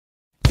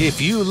If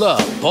you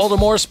love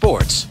Baltimore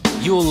sports,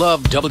 you'll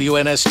love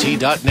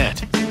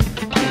WNST.net.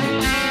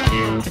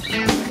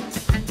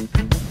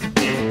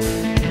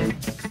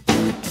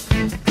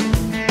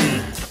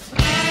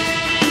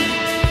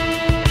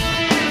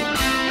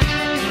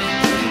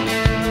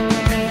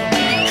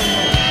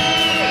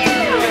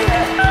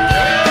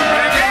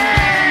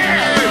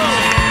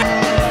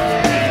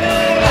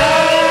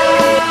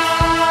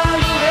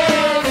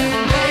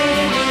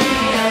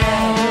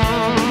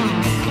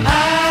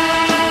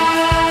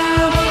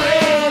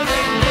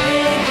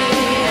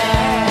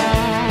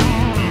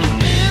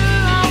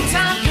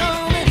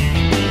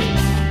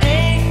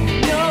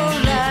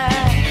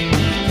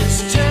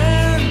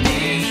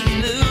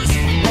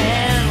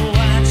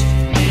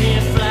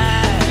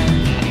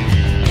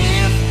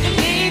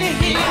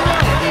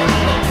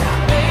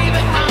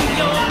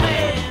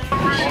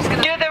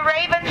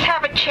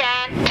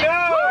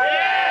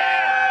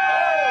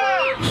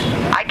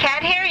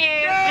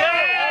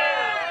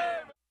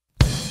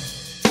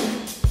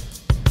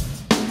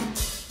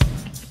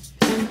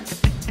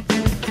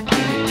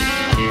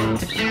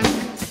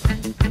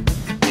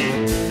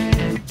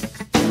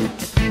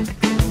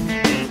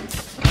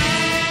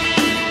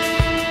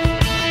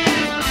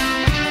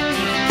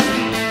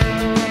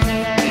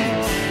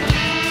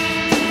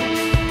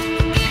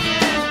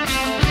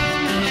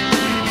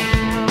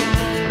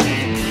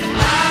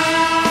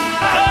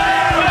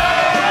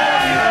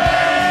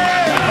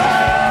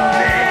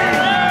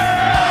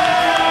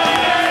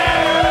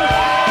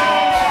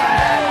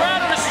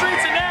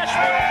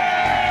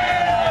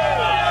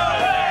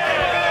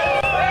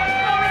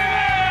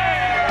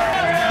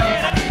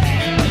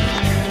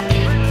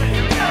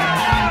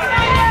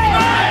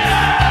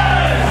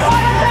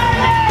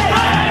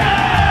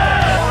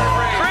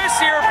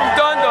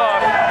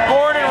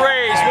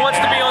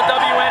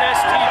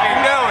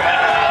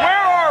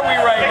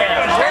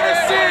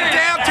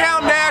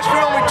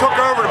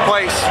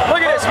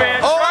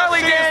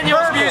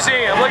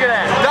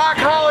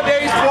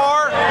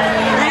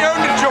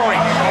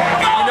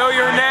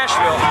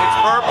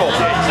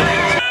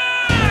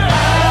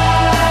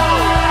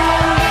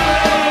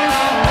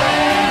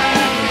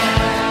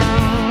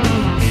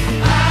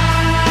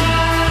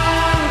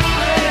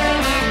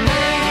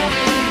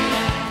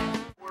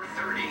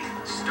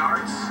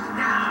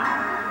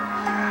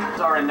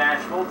 Are in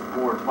Nashville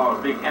for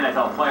tomorrow's big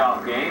NFL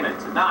playoff game, and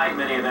tonight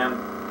many of them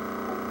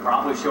will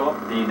probably show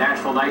up at the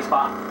Nashville Night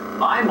Spot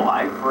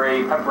Limelight for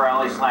a pep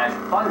rally /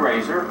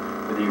 fundraiser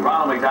for the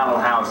Ronald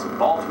McDonald House in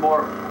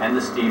Baltimore and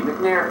the Steve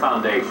McNair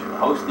Foundation. To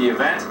host the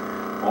event,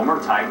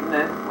 former Titan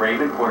and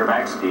Raven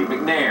quarterback Steve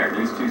McNair.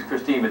 News 2's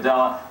Christine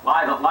Medella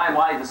live at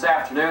Limelight this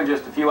afternoon,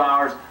 just a few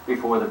hours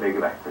before the big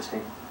event.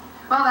 Christine.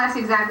 Well, that's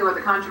exactly what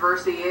the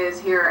controversy is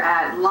here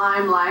at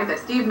Limelight. That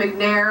Steve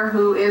McNair,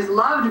 who is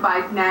loved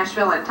by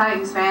Nashville and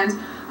Titans fans,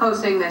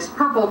 hosting this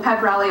purple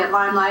pep rally at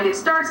Limelight. It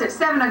starts at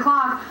 7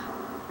 o'clock.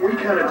 We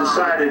kind of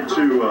decided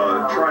to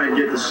try and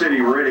get the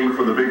city ready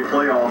for the big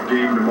playoff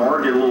game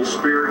tomorrow, get a little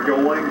spirit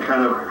going,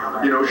 kind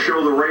of,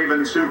 show the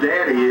Ravens who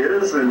Daddy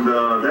is, and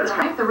that's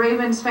kind of... The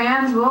Ravens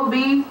fans will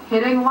be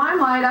hitting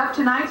Limelight up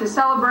tonight to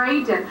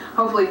celebrate and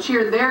hopefully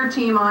cheer their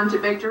team on to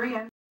victory.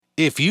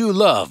 If you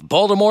love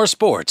Baltimore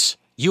sports,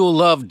 you'll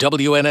love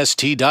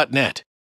WNST.net.